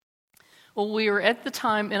Well, we are at the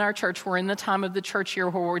time in our church, we're in the time of the church year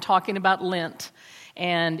where we're talking about Lent.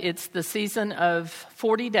 And it's the season of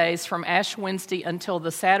 40 days from Ash Wednesday until the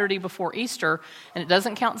Saturday before Easter. And it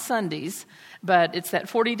doesn't count Sundays, but it's that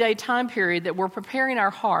 40-day time period that we're preparing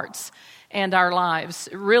our hearts and our lives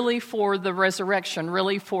really for the resurrection,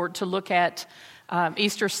 really to look at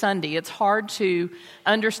Easter Sunday. It's hard to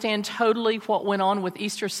understand totally what went on with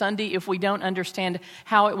Easter Sunday if we don't understand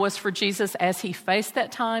how it was for Jesus as he faced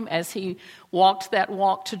that time, as he walked that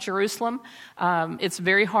walk to Jerusalem. It's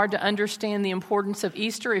very hard to understand the importance of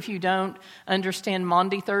Easter if you don't understand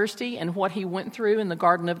Maundy Thursday and what he went through in the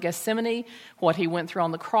Garden of Gethsemane, what he went through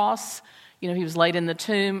on the cross. You know, he was laid in the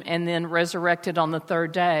tomb and then resurrected on the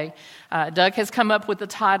third day. Doug has come up with the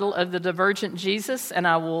title of The Divergent Jesus, and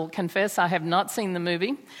I will confess I have not seen the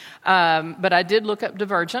movie, but I did look up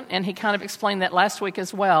Divergent, and he kind of explained that last week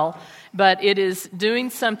as well. But it is doing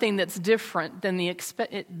something that's different than the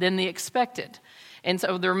expected. And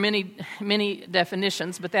so there are many, many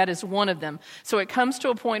definitions, but that is one of them. So it comes to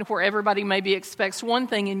a point where everybody maybe expects one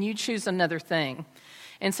thing and you choose another thing.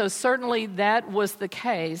 And so certainly that was the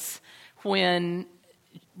case when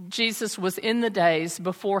Jesus was in the days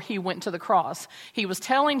before he went to the cross. He was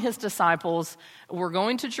telling his disciples, we're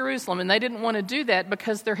going to Jerusalem, and they didn't want to do that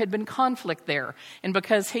because there had been conflict there, and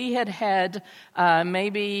because he had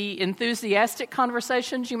maybe enthusiastic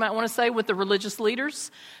conversations, you might want to say, with the religious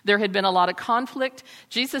leaders. There had been a lot of conflict.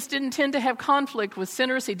 Jesus didn't tend to have conflict with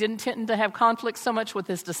sinners. He didn't tend to have conflict so much with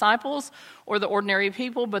his disciples or the ordinary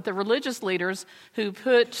people, but the religious leaders who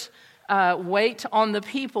put weight on the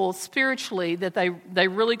people spiritually that they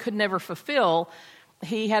really could never fulfill,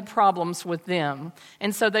 he had problems with them.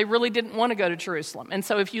 And so they really didn't want to go to Jerusalem. And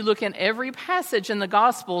so if you look in every passage in the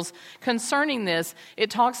Gospels concerning this,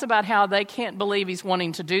 it talks about how they can't believe he's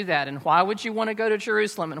wanting to do that. And why would you want to go to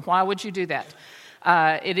Jerusalem? And why would you do that?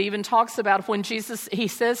 It even talks about when Jesus, he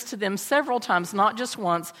says to them several times, not just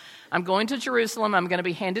once, I'm going to Jerusalem, I'm going to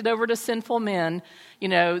be handed over to sinful men, you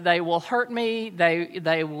know, they will hurt me,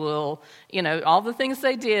 they will, you know, all the things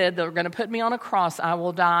they did, they're going to put me on a cross, I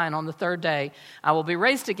will die, and on the third day, I will be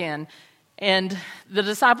raised again. And the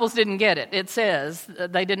disciples didn't get it. It says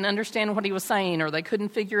they didn't understand what he was saying, or they couldn't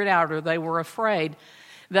figure it out, or they were afraid.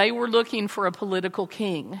 They were looking for a political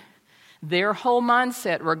king. Their whole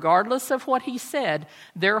mindset, regardless of what he said,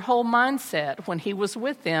 their whole mindset when he was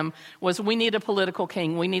with them was, we need a political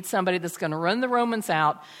king. We need somebody that's going to run the Romans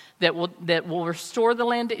out, that will restore the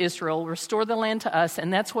land to Israel, restore the land to us,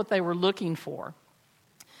 and that's what they were looking for.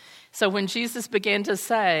 So when Jesus began to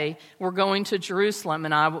say, we're going to Jerusalem,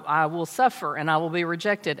 and I will suffer, and I will be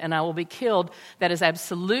rejected, and I will be killed, that is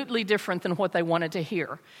absolutely different than what they wanted to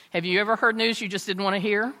hear. Have you ever heard news you just didn't want to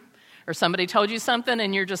hear? Or somebody told you something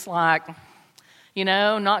and you're just like, you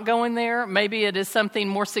know, not going there. Maybe it is something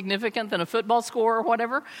more significant than a football score or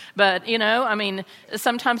whatever. But, you know, I mean,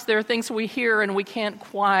 sometimes there are things we hear and we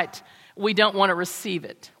don't want to receive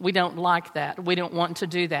it. We don't like that. We don't want to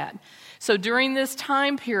do that. So during this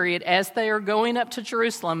time period, as they are going up to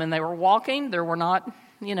Jerusalem and they were walking, there were not,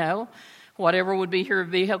 you know, whatever would be your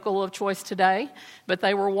vehicle of choice today, but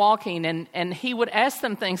they were walking, and he would ask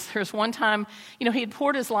them things. There's one time, you know, he had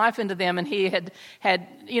poured his life into them, and he had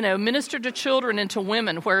you know, ministered to children and to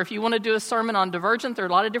women, where if you want to do a sermon on Divergent, there are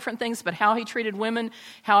a lot of different things, but how he treated women,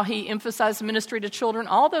 how he emphasized ministry to children,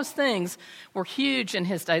 all those things were huge in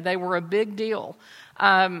his day. They were a big deal.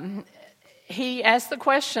 He asked the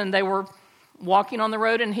question, they were walking on the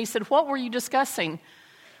road, and he said, what were you discussing a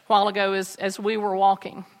while ago as we were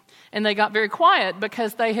walking? And they got very quiet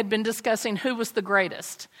because they had been discussing who was the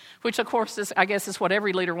greatest, which, of course, I guess is what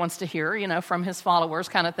every leader wants to hear, you know, from his followers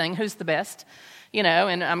kind of thing. Who's the best? You know,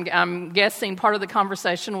 and I'm guessing part of the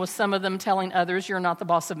conversation was some of them telling others, you're not the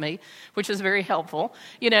boss of me, which is very helpful.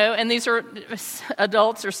 You know, and these are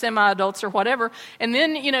adults or semi-adults or whatever. And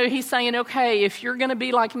then, you know, he's saying, okay, if you're going to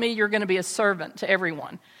be like me, you're going to be a servant to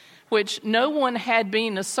everyone, which no one had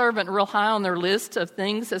being a servant real high on their list of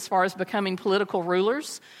things as far as becoming political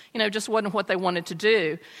rulers. You know, just wasn't what they wanted to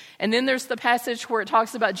do. And then there's the passage where it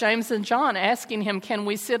talks about James and John asking him, can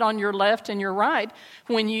we sit on your left and your right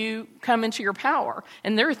when you come into your power?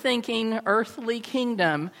 And they're thinking earthly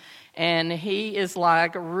kingdom. And he is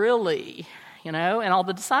like, really? You know, and all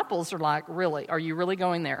the disciples are like, really? Are you really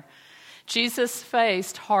going there? Jesus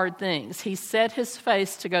faced hard things. He set his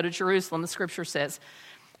face to go to Jerusalem, the scripture says.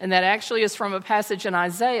 And that actually is from a passage in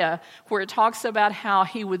Isaiah where it talks about how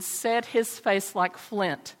he would set his face like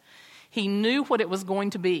flint. He knew what it was going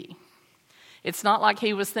to be. It's not like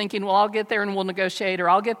he was thinking, well, I'll get there and we'll negotiate, or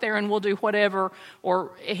I'll get there and we'll do whatever,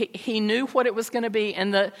 or he knew what it was going to be.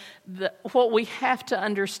 And what we have to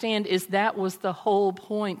understand is that was the whole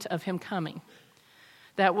point of him coming.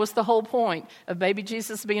 That was the whole point of baby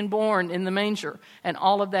Jesus being born in the manger and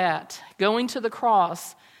all of that, going to the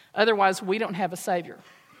cross. Otherwise, we don't have a Savior.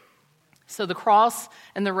 So the cross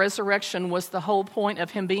and the resurrection was the whole point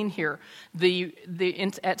of him being here. The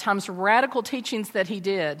at times radical teachings that he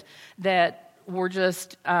did that were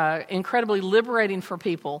just incredibly liberating for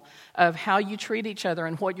people of how you treat each other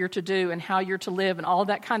and what you're to do and how you're to live and all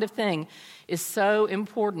that kind of thing is so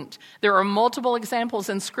important. There are multiple examples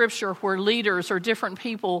in Scripture where leaders or different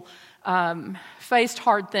people faced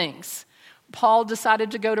hard things. Paul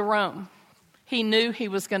decided to go to Rome. He knew he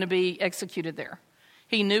was going to be executed there.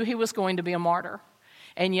 He knew he was going to be a martyr.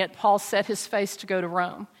 And yet Paul set his face to go to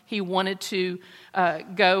Rome. He wanted to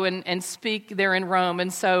go and speak there in Rome.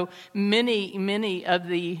 And so many of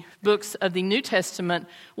the books of the New Testament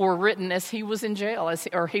were written as he was in jail,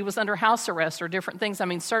 or he was under house arrest or different things. I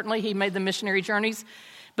mean, certainly he made the missionary journeys,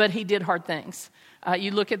 but he did hard things.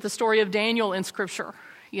 You look at the story of Daniel in Scripture,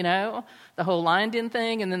 the whole lion den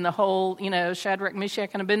thing, and then the whole, Shadrach, Meshach,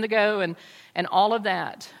 and Abednego, and all of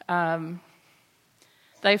that.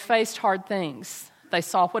 They faced hard things. They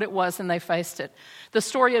saw what it was and they faced it. The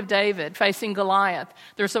story of David facing Goliath.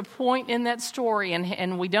 There's a point in that story,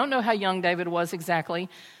 and we don't know how young David was exactly.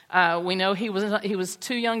 We know he was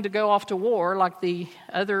too young to go off to war like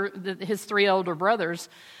his three older brothers.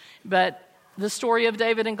 But the story of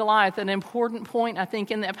David and Goliath, an important point I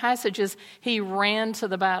think in that passage is he ran to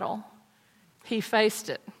the battle. He faced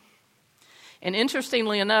it. And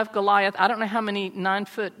interestingly enough, Goliath, I don't know how many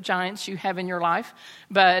 9-foot giants you have in your life,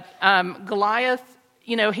 but Goliath,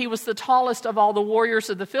 he was the tallest of all the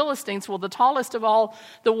warriors of the Philistines. Well, the tallest of all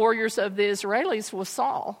the warriors of the Israelis was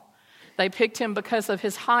Saul. They picked him because of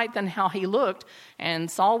his height and how he looked,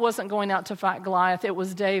 and Saul wasn't going out to fight Goliath, it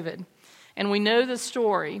was David. And we know the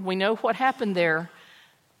story. We know what happened there.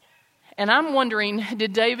 And I'm wondering,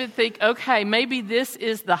 did David think, okay, maybe this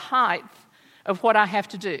is the height of what I have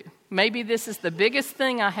to do? Maybe this is the biggest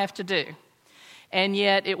thing I have to do. And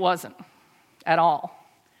yet it wasn't at all.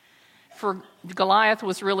 For Goliath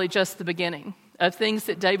was really just the beginning of things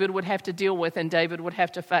that David would have to deal with and David would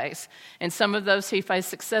have to face. And some of those he faced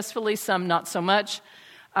successfully, some not so much.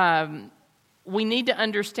 We need to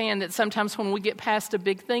understand that sometimes when we get past a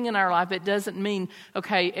big thing in our life, it doesn't mean,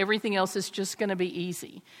 okay, everything else is just going to be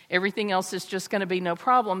easy. Everything else is just going to be no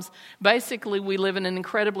problems. Basically, we live in an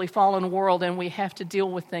incredibly fallen world, and we have to deal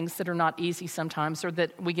with things that are not easy sometimes, or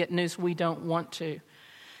that we get news we don't want to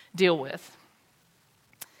deal with.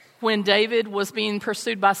 When David was being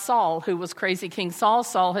pursued by Saul, who was crazy King Saul,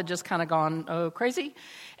 Saul had just kind of gone, crazy,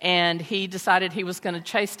 and he decided he was going to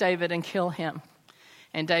chase David and kill him.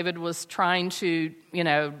 And David was trying to,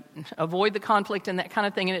 avoid the conflict and that kind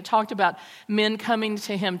of thing. And it talked about men coming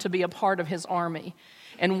to him to be a part of his army.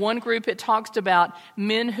 And one group, it talks about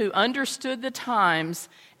men who understood the times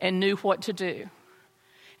and knew what to do.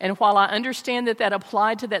 And while I understand that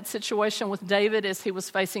applied to that situation with David as he was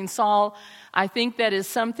facing Saul, I think that is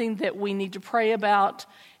something that we need to pray about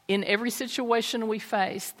in every situation we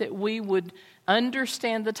face, that we would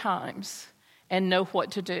understand the times and know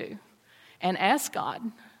what to do. And ask God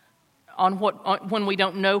when we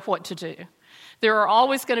don't know what to do. There are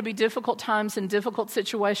always going to be difficult times and difficult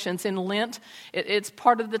situations. In Lent, it's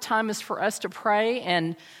part of the time is for us to pray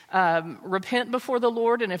and repent before the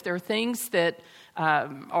Lord. And if there are things that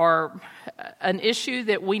are an issue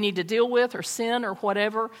that we need to deal with, or sin or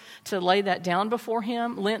whatever, to lay that down before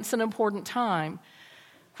Him. Lent's an important time.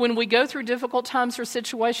 When we go through difficult times or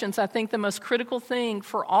situations, I think the most critical thing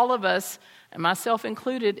for all of us, and myself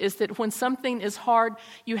included, is that when something is hard,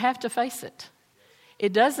 you have to face it.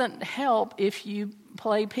 It doesn't help if you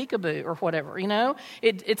play peekaboo or whatever,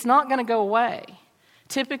 It's not going to go away.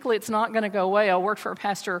 Typically, it's not going to go away. I worked for a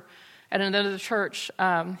pastor at another church,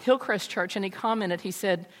 Hillcrest Church, and he commented, he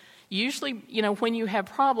said, usually, when you have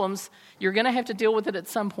problems, you're going to have to deal with it at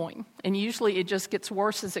some point. And usually it just gets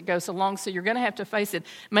worse as it goes along, so you're going to have to face it.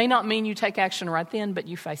 May not mean you take action right then, but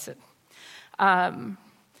you face it.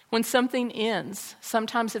 When something ends,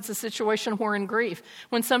 sometimes it's a situation we're in grief.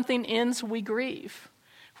 When something ends, we grieve.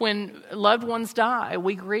 When loved ones die,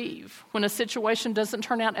 we grieve. When a situation doesn't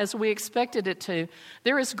turn out as we expected it to,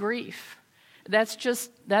 there is grief. That's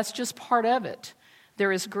just part of it.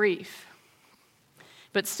 There is grief.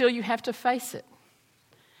 But still, you have to face it.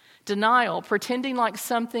 Denial, pretending like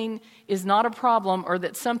something is not a problem or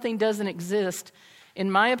that something doesn't exist,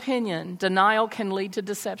 in my opinion, denial can lead to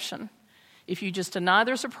deception. If you just deny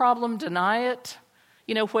there's a problem, deny it,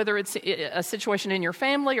 Whether it's a situation in your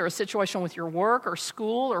family or a situation with your work or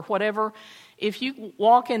school or whatever, if you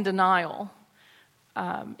walk in denial,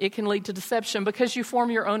 it can lead to deception because you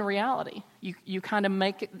form your own reality. You kind of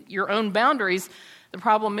make your own boundaries. The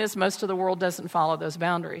problem is most of the world doesn't follow those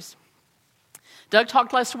boundaries. Doug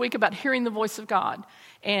talked last week about hearing the voice of God,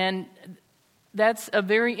 and that's a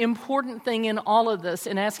very important thing in all of this,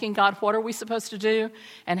 in asking God, what are we supposed to do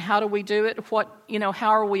and how do we do it? How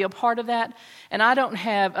are we a part of that? And I don't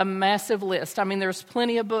have a massive list. There's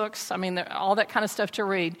plenty of books. All that kind of stuff to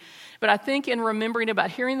read. But I think in remembering about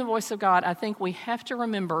hearing the voice of God, I think we have to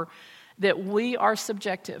remember that we are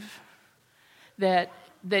subjective. That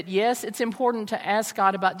yes, it's important to ask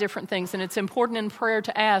God about different things, and it's important in prayer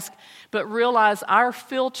to ask, but realize our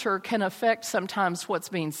filter can affect sometimes what's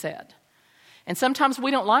being said. And sometimes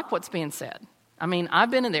we don't like what's being said.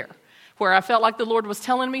 I've been in there where I felt like the Lord was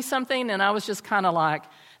telling me something, and I was just kind of like,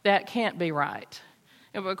 that can't be right.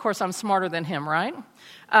 And of course, I'm smarter than him, right?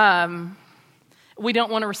 We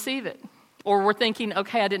don't want to receive it. Or we're thinking,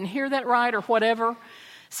 okay, I didn't hear that right, or whatever.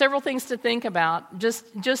 Several things to think about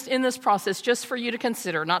just in this process, just for you to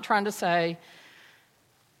consider, not trying to say,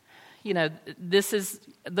 this is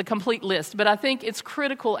the complete list. But I think it's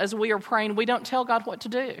critical as we are praying, we don't tell God what to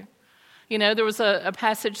do. There was a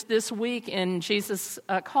passage this week in Jesus'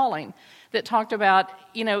 calling that talked about,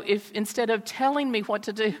 if instead of telling me what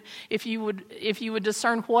to do, if you would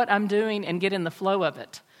discern what I'm doing and get in the flow of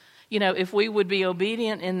it. If we would be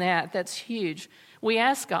obedient in that, that's huge. We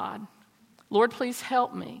ask God, Lord, please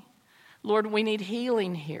help me. Lord, we need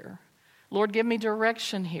healing here. Lord, give me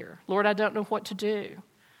direction here. Lord, I don't know what to do.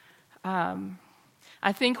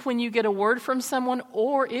 I think when you get a word from someone,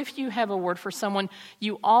 or if you have a word for someone,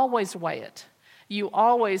 you always weigh it. You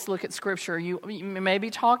always look at Scripture. You may be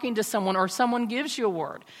talking to someone, or someone gives you a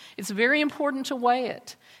word. It's very important to weigh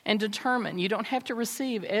it and determine. You don't have to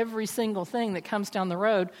receive every single thing that comes down the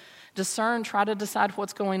road. Discern, try to decide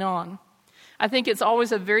what's going on. I think it's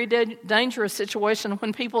always a very dangerous situation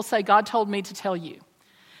when people say, God told me to tell you.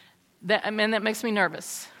 That makes me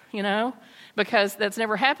nervous, because that's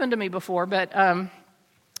never happened to me before, but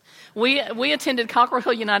we attended Cockrell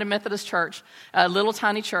Hill United Methodist Church, a little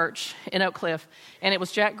tiny church in Oak Cliff, and it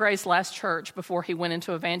was Jack Gray's last church before he went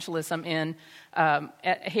into evangelism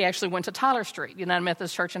he actually went to Tyler Street United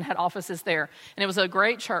Methodist Church and had offices there, and it was a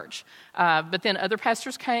great church. But then other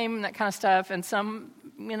pastors came and that kind of stuff, and some,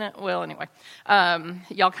 anyway,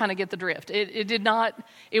 y'all kind of get the drift.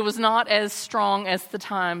 It was not as strong as the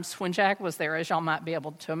times when Jack was there, as y'all might be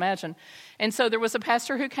able to imagine. And so there was a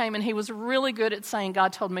pastor who came, and he was really good at saying,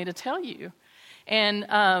 God told me to tell you. And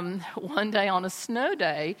one day on a snow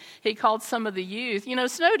day, he called some of the youth.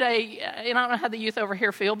 Snow day, and I don't know how the youth over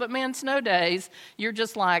here feel, but man, snow days, you're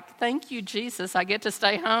just like, thank you, Jesus. I get to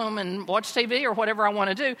stay home and watch TV or whatever I want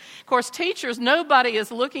to do. Of course, teachers, nobody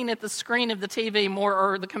is looking at the screen of the TV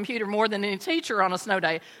or the computer more than any teacher on a snow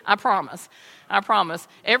day. I promise.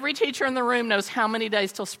 Every teacher in the room knows how many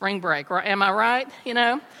days till spring break. Right? Am I right?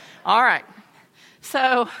 All right.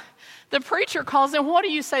 So the preacher calls in. What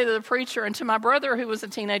do you say to the preacher? And to my brother, who was a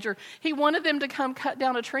teenager, he wanted them to come cut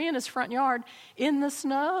down a tree in his front yard in the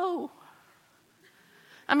snow.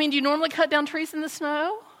 Do you normally cut down trees in the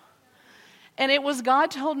snow? And it was,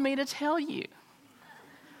 God told me to tell you.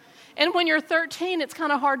 And when you're 13, it's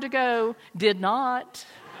kind of hard to go, did not,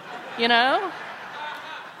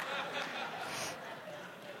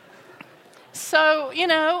 So,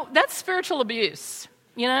 that's spiritual abuse.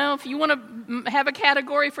 If you want to have a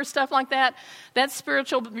category for stuff like that, that's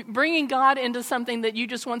spiritual, bringing God into something that you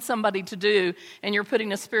just want somebody to do, and you're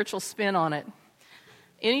putting a spiritual spin on it.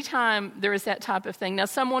 Anytime there is that type of thing. Now,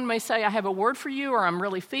 someone may say, I have a word for you, or I'm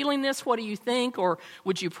really feeling this. What do you think? Or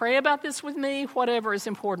would you pray about this with me? Whatever is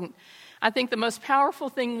important. I think the most powerful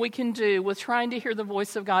thing we can do with trying to hear the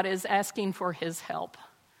voice of God is asking for His help.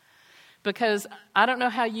 Because I don't know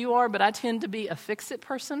how you are, but I tend to be a fix-it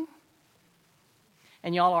person.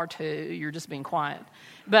 And y'all are too. You're just being quiet.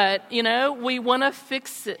 But, we want to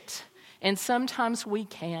fix it. And sometimes we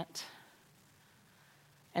can't.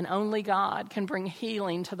 And only God can bring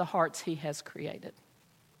healing to the hearts He has created.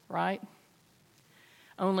 Right?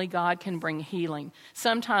 Only God can bring healing.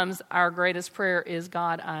 Sometimes our greatest prayer is,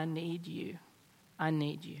 God, I need you. I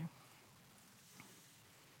need you.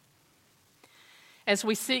 As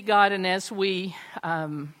we seek God and as we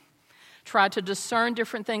try to discern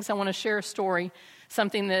different things, I want to share a story.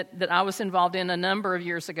 Something that I was involved in a number of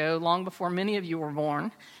years ago, long before many of you were born.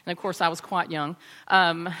 And, of course, I was quite young.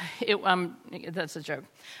 That's a joke.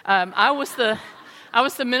 I was I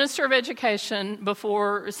was the minister of education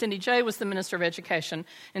before Cindy J was the minister of education.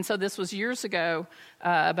 And so this was years ago,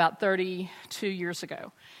 about 32 years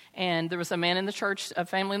ago. And there was a man in the church, a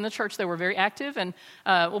family in the church. They were very active and,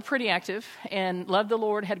 pretty active, and loved the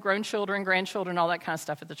Lord, had grown children, grandchildren, all that kind of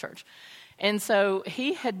stuff at the church. And so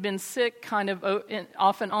he had been sick kind of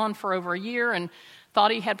off and on for over a year and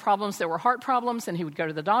thought he had problems that were heart problems, and he would go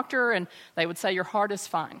to the doctor, and they would say, your heart is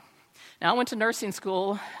fine. Now, I went to nursing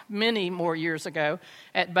school many more years ago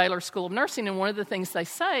at Baylor School of Nursing, and one of the things they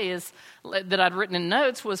say is that I'd written in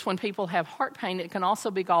notes was when people have heart pain, it can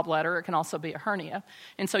also be gallbladder, it can also be a hernia,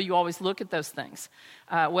 and so you always look at those things.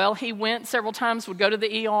 He went several times, would go to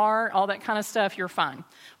the ER, all that kind of stuff, you're fine.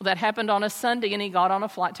 Well, that happened on a Sunday, and he got on a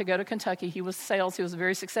flight to go to Kentucky. He was sales, he was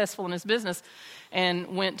very successful in his business,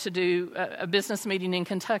 and went to do a business meeting in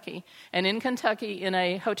Kentucky. And in Kentucky, in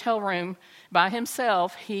a hotel room by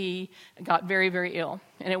himself, he got very, very ill,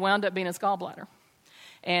 and it wound up being his gallbladder.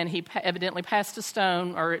 And he evidently passed a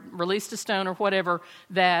stone or released a stone or whatever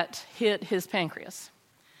that hit his pancreas.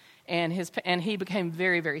 And he became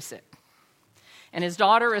very, very sick. And his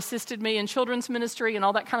daughter assisted me in children's ministry and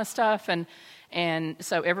all that kind of stuff. And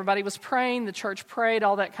so everybody was praying, the church prayed,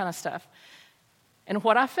 all that kind of stuff. And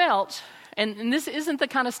what I felt, and this isn't the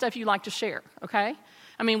kind of stuff you like to share, okay?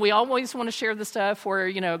 I mean, we always want to share the stuff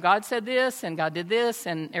where, God said this and God did this,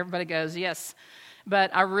 and everybody goes, yes.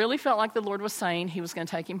 But I really felt like the Lord was saying he was going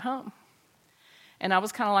to take him home. And I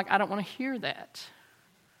was kind of like, I don't want to hear that.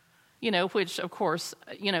 Which, of course,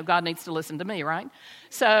 God needs to listen to me, right?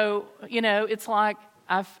 So, it's like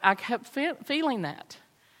I kept feeling that.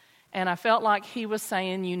 And I felt like he was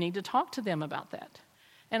saying, you need to talk to them about that.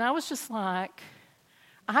 And I was just like,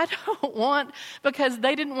 I don't want, because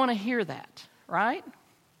they didn't want to hear that, right?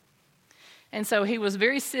 And so he was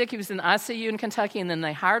very sick. He was in the ICU in Kentucky, and then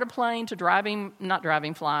they hired a plane to drive him,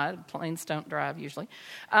 fly. Planes don't drive usually.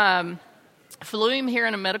 Flew him here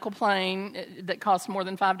in a medical plane that cost more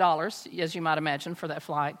than $5, as you might imagine, for that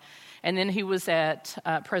flight. And then he was at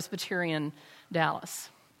Presbyterian Dallas.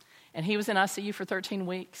 And he was in ICU for 13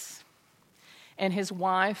 weeks. And his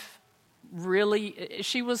wife really,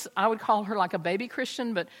 she was, I would call her like a baby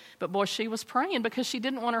Christian, but boy, she was praying because she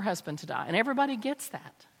didn't want her husband to die. And everybody gets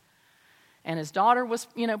that. And his daughter was,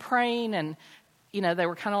 praying, and, they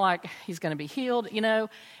were kind of like, he's going to be healed,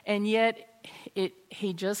 and yet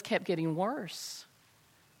he just kept getting worse.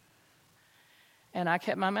 And I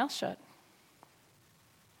kept my mouth shut.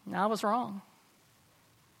 And I was wrong.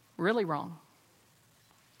 Really wrong.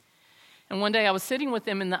 And one day I was sitting with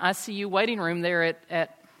them in the ICU waiting room there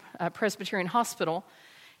at Presbyterian Hospital,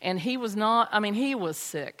 and he was he was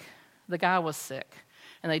sick. The guy was sick.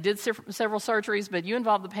 And they did several surgeries, but you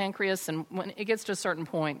involve the pancreas, and when it gets to a certain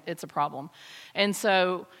point, it's a problem. And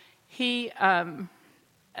so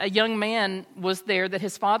a young man was there that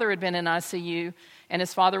his father had been in ICU, and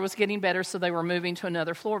his father was getting better, so they were moving to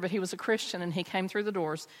another floor. But he was a Christian, and he came through the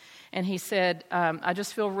doors, and he said, I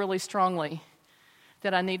just feel really strongly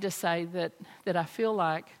that I need to say that I feel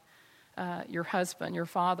like your husband, your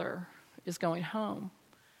father, is going home,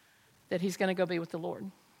 that he's going to go be with the Lord.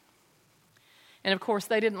 And, of course,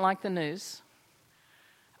 they didn't like the news.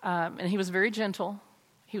 And he was very gentle.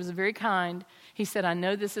 He was very kind. He said, I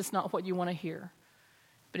know this is not what you want to hear.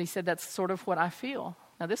 But he said, that's sort of what I feel.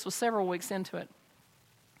 Now, this was several weeks into it.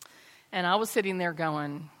 And I was sitting there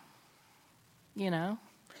going,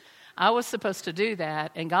 I was supposed to do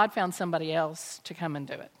that, and God found somebody else to come and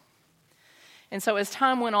do it. And so as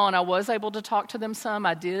time went on, I was able to talk to them some.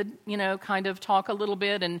 I did, kind of talk a little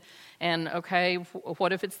bit and okay,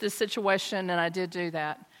 what if it's this situation? And I did do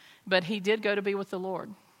that. But he did go to be with the Lord.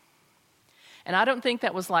 And I don't think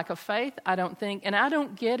that was lack of faith. I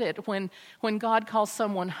don't get it when God calls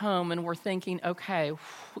someone home and we're thinking, okay,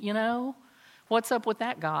 what's up with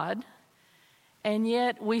that, God? And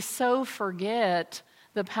yet we so forget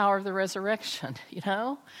the power of the resurrection,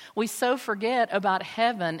 We so forget about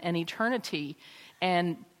heaven and eternity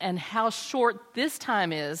and how short this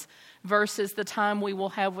time is versus the time we will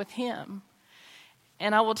have with him.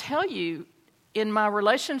 And I will tell you, in my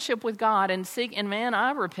relationship with God and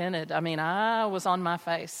I repented. I was on my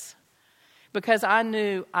face because I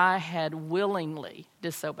knew I had willingly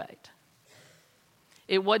disobeyed.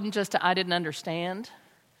 It wasn't just I didn't understand.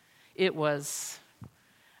 It was,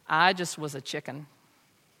 I just was a chicken.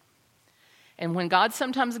 And when God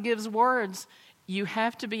sometimes gives words, you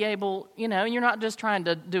have to be able, you're not just trying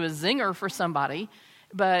to do a zinger for somebody,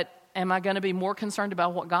 but am I going to be more concerned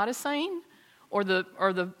about what God is saying or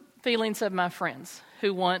the feelings of my friends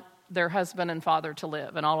who want their husband and father to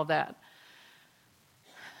live and all of that?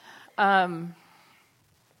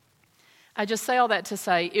 I just say all that to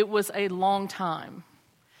say it was a long time.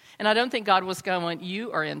 And I don't think God was going,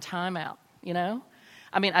 you are in timeout,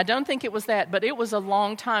 I mean, I don't think it was that, but it was a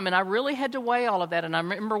long time, and I really had to weigh all of that. And I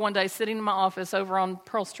remember one day sitting in my office over on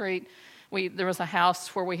Pearl Street. There was a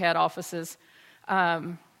house where we had offices,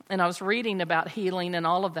 and I was reading about healing and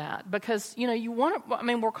all of that because,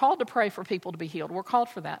 we're called to pray for people to be healed. We're called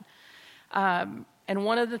for that. And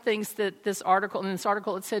one of the things that in this article,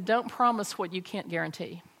 it said, don't promise what you can't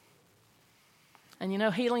guarantee. And,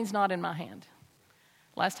 healing's not in my hand.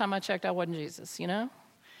 Last time I checked, I wasn't Jesus,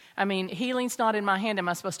 healing's not in my hand. Am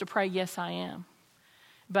I supposed to pray? Yes, I am.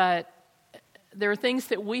 But there are things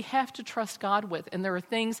that we have to trust God with. And there are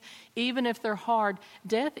things, even if they're hard,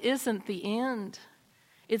 death isn't the end.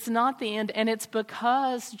 It's not the end. And it's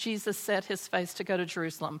because Jesus set his face to go to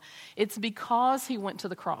Jerusalem. It's because he went to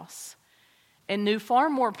the cross and knew far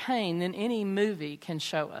more pain than any movie can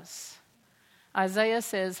show us. Isaiah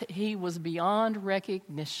says he was beyond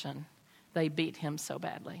recognition. They beat him so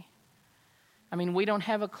badly. We don't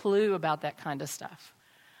have a clue about that kind of stuff.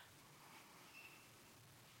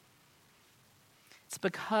 It's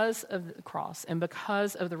because of the cross and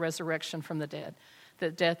because of the resurrection from the dead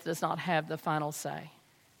that death does not have the final say.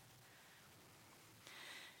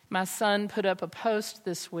 My son put up a post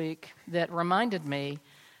this week that reminded me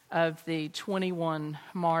of the 21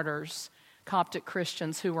 martyrs, Coptic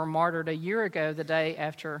Christians, who were martyred a year ago, the day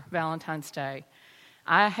after Valentine's Day.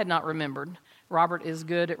 I had not remembered. Robert is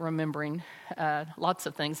good at remembering lots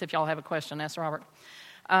of things. If y'all have a question, ask Robert.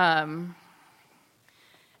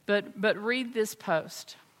 But read this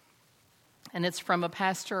post. And it's from a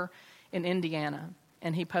pastor in Indiana.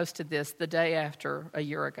 And he posted this the day after a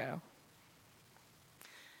year ago.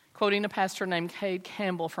 Quoting a pastor named Cade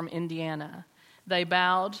Campbell from Indiana, they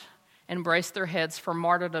bowed and braced their heads for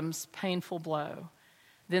martyrdom's painful blow.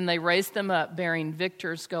 Then they raised them up bearing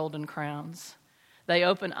victors' golden crowns. They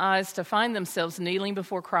opened eyes to find themselves kneeling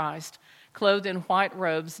before Christ, clothed in white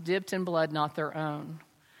robes dipped in blood not their own.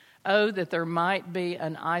 Oh, that there might be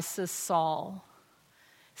an Isis Saul,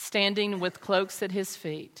 standing with cloaks at his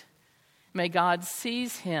feet. May God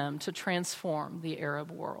seize him to transform the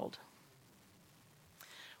Arab world.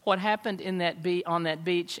 What happened on that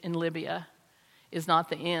beach in Libya is not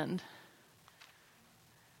the end.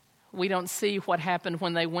 We don't see what happened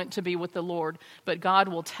when they went to be with the Lord, but God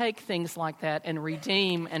will take things like that and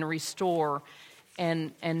redeem and restore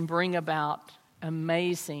and bring about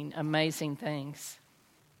amazing, amazing things.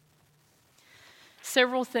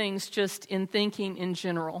 Several things just in thinking in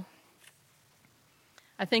general.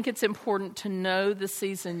 I think it's important to know the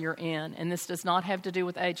season you're in, and this does not have to do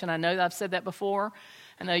with age. And I know that I've said that before.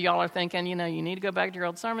 I know y'all are thinking, you need to go back to your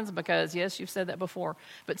old sermons because, yes, you've said that before.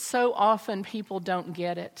 But so often people don't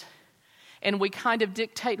get it. And we kind of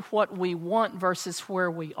dictate what we want versus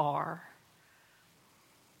where we are.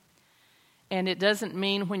 And it doesn't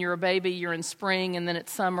mean when you're a baby, you're in spring, and then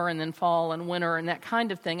it's summer, and then fall, and winter, and that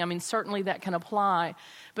kind of thing. Certainly that can apply.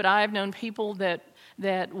 But I have known people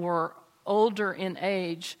that were older in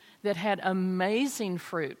age that had amazing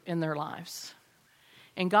fruit in their lives.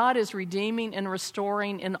 And God is redeeming and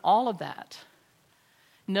restoring in all of that.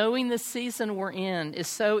 Knowing the season we're in is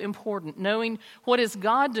so important. Knowing what is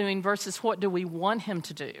God doing versus what do we want him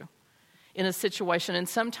to do in a situation. And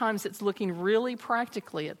sometimes it's looking really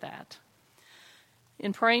practically at that.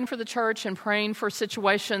 In praying for the church and praying for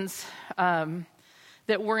situations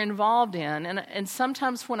that we're involved in. And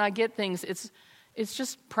sometimes when I get things, it's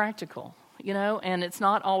just practical, and it's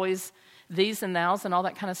not always these and thous and all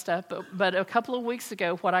that kind of stuff. But a couple of weeks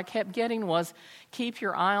ago, what I kept getting was keep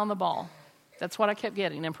your eye on the ball. That's what I kept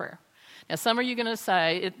getting in prayer. Now, some of you are going to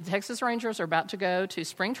say, Texas Rangers are about to go to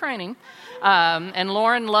spring training, and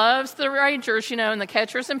Lauren loves the Rangers, and the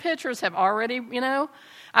catchers and pitchers have already,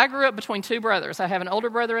 I grew up between two brothers. I have an older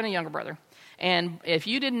brother and a younger brother. And if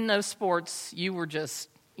you didn't know sports, you were just,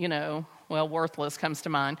 worthless comes to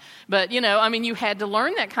mind. But, you had to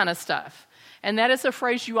learn that kind of stuff. And that is a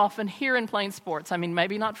phrase you often hear in playing sports.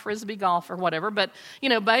 Maybe not Frisbee golf or whatever, but,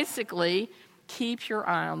 basically, keep your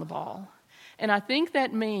eye on the ball. And I think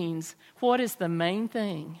that means what is the main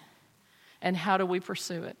thing and how do we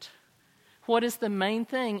pursue it? What is the main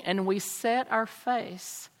thing? And we set our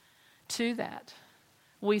face to that.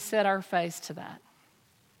 We set our face to that.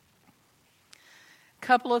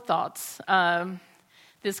 Couple of thoughts.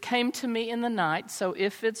 This came to me in the night, so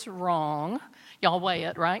if it's wrong, y'all weigh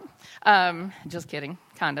it, right? Just kidding,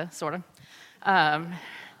 kind of, sort of.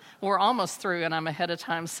 We're almost through and I'm ahead of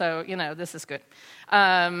time, so, this is good.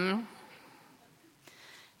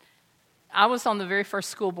 I was on the very first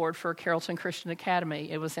school board for Carrollton Christian Academy.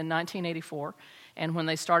 It was in 1984, and when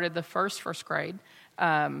they started the first grade,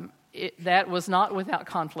 that was not without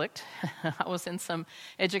conflict. I was in some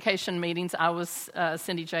education meetings. I was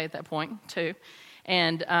Cindy J at that point, too.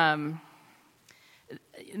 And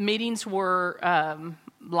meetings were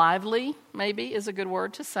lively, maybe is a good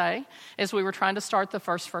word to say, as we were trying to start the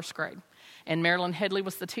first grade. And Marilyn Headley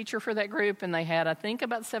was the teacher for that group, and they had, I think,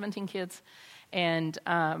 about 17 kids. And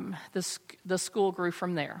the school grew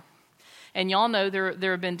from there. And y'all know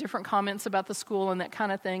there have been different comments about the school and that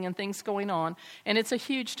kind of thing and things going on. And it's a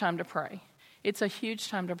huge time to pray. It's a huge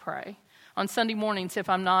time to pray. On Sunday mornings, if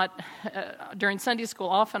I'm not, during Sunday school,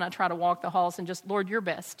 often I try to walk the halls and just, Lord, you're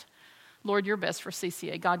best. Lord, you're best for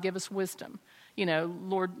CCA. God, give us wisdom.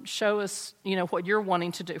 Lord, show us, what you're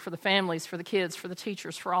wanting to do for the families, for the kids, for the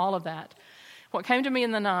teachers, for all of that. What came to me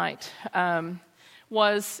in the night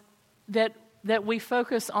was that we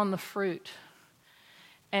focus on the fruit.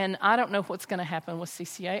 And I don't know what's going to happen with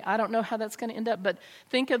CCA. I don't know how that's going to end up. But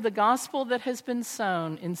think of the gospel that has been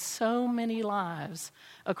sown in so many lives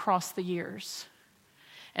across the years.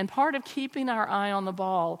 And part of keeping our eye on the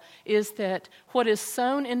ball is that what is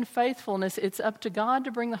sown in faithfulness, it's up to God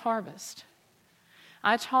to bring the harvest.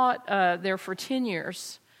 I taught there for 10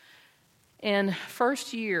 years. And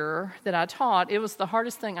first year that I taught, it was the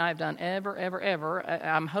hardest thing I've done ever.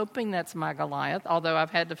 I'm hoping that's my Goliath, although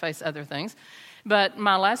I've had to face other things. But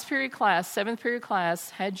my last period class, 7th period class,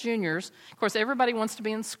 had juniors. Of course, everybody wants to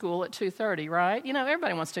be in school at 2:30, right?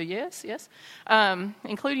 Everybody wants to, yes.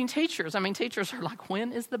 Including teachers. I mean, teachers are like,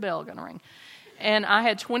 when is the bell going to ring? And I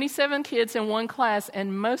had 27 kids in one class,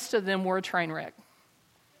 and most of them were a train wreck.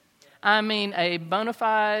 I mean, a bona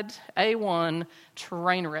fide A1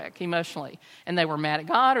 train wreck emotionally. And they were mad at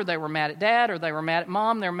God, or they were mad at Dad, or they were mad at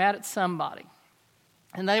Mom. They were mad at somebody.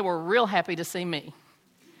 And they were real happy to see me.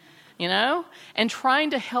 And trying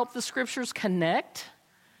to help the scriptures connect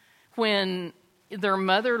when their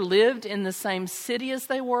mother lived in the same city as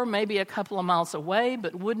they were, maybe a couple of miles away,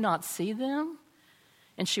 but would not see them,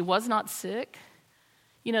 and she was not sick.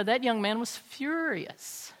 That young man was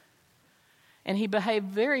furious. And he behaved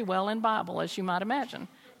very well in Bible, as you might imagine.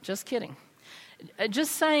 Just kidding.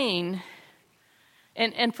 Just saying,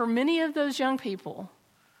 and for many of those young people,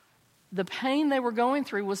 the pain they were going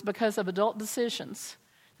through was because of adult decisions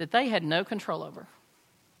that they had no control over.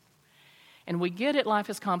 And we get it, life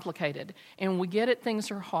is complicated, and we get it, things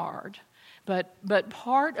are hard. But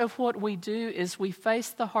part of what we do is we face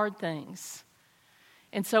the hard things.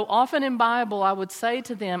 And so often in Bible, I would say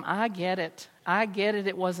to them, I get it,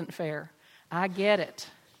 it wasn't fair. I get it.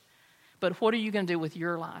 But what are you going to do with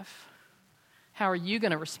your life? How are you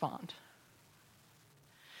going to respond?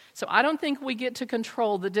 So I don't think we get to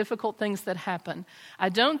control the difficult things that happen. I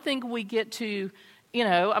don't think we get to,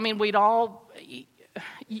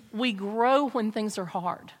 we grow when things are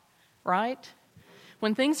hard, right?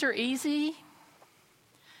 When things are easy,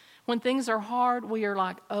 when things are hard, we are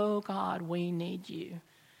like, oh God, we need you.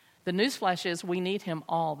 The newsflash is we need him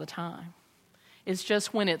all the time. It's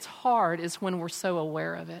just when it's hard is when we're so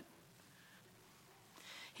aware of it.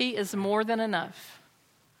 He is more than enough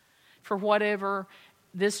for whatever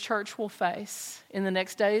this church will face in the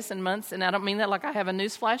next days and months. And I don't mean that like I have a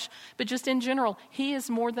newsflash, but just in general, he is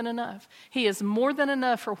more than enough. He is more than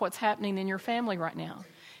enough for what's happening in your family right now.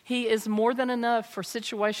 He is more than enough for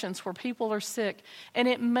situations where people are sick. And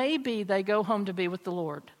it may be they go home to be with the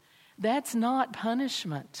Lord. That's not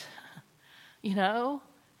punishment,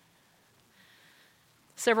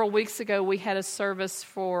 Several weeks ago, we had a service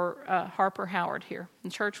for Harper Howard here.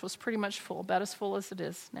 The church was pretty much full, about as full as it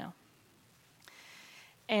is now.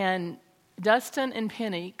 And Dustin and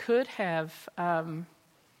Penny could have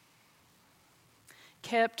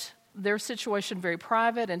kept their situation very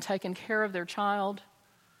private and taken care of their child,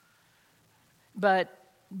 but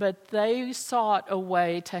they sought a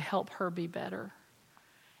way to help her be better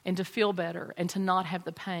and to feel better and to not have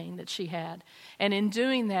the pain that she had. And in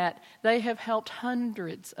doing that, they have helped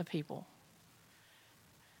hundreds of people.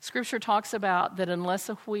 Scripture talks about that unless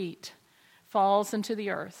a wheat falls into the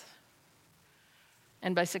earth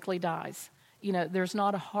and basically dies, there's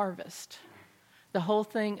not a harvest. The whole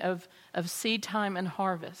thing of seed time and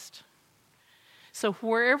harvest. So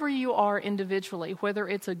wherever you are individually, whether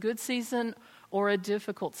it's a good season or a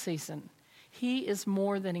difficult season, he is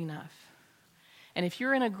more than enough. And if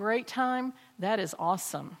you're in a great time, that is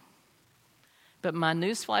awesome. But my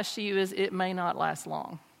newsflash to you is it may not last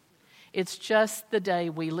long. It's just the day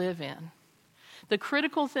we live in. The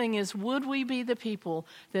critical thing is, would we be the people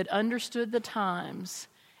that understood the times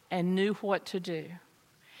and knew what to do?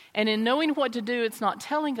 And in knowing what to do, it's not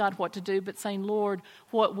telling God what to do, but saying, Lord,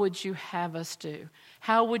 what would you have us do?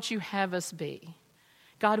 How would you have us be?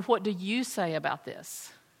 God, what do you say about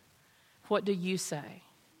this? What do you say?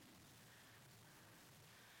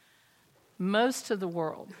 most of the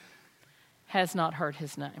world has not heard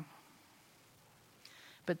his name.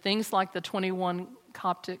 But things like the 21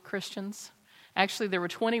 Coptic Christians, actually there were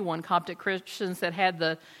 21 Coptic Christians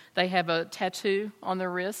that they have a tattoo on their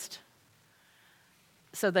wrist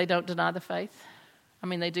so they don't deny the faith. I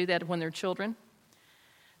mean, they do that when they're children.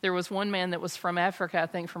 There was one man that was from Africa, I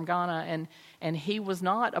think from Ghana, and he was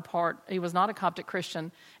not a Coptic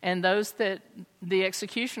Christian. And those that the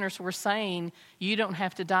executioners were saying, you don't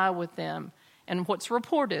have to die with them. And what's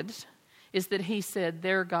reported is that he said,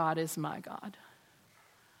 their God is my God.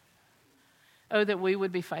 Oh, that we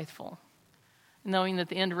would be faithful, knowing that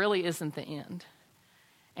the end really isn't the end,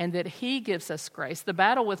 and that he gives us grace. The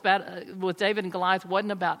battle with David and Goliath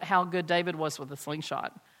wasn't about how good David was with a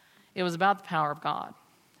slingshot. It was about the power of God,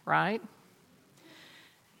 right?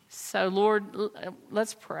 So, Lord,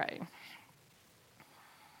 let's pray.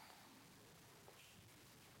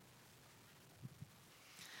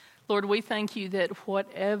 Lord, we thank you that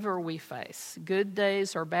whatever we face, good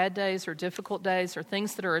days or bad days or difficult days or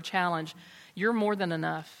things that are a challenge, you're more than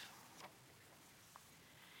enough.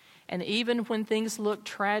 And even when things look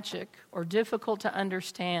tragic or difficult to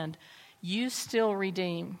understand, you still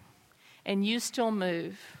redeem and you still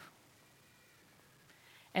move.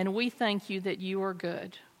 And we thank you that you are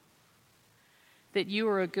good, that you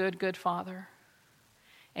are a good, good Father,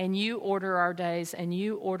 and you order our days and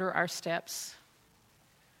you order our steps.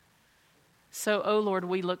 So, oh Lord,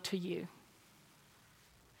 we look to you.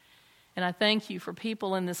 And I thank you for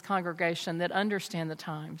people in this congregation that understand the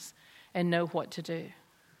times and know what to do.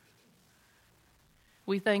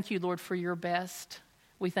 We thank you, Lord, for your best.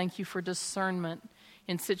 We thank you for discernment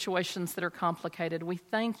in situations that are complicated. We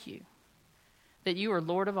thank you that you are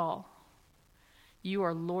Lord of all. You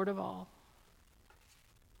are Lord of all.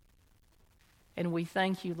 And we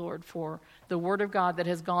thank you, Lord, for the word of God that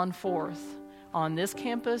has gone forth on this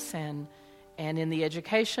campus and in the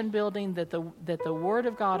education building, that the word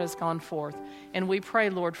of God has gone forth. And we pray,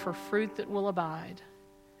 Lord, for fruit that will abide.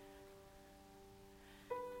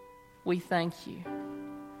 We thank you.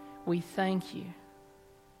 We thank you.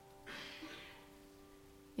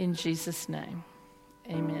 In Jesus' name,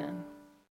 amen.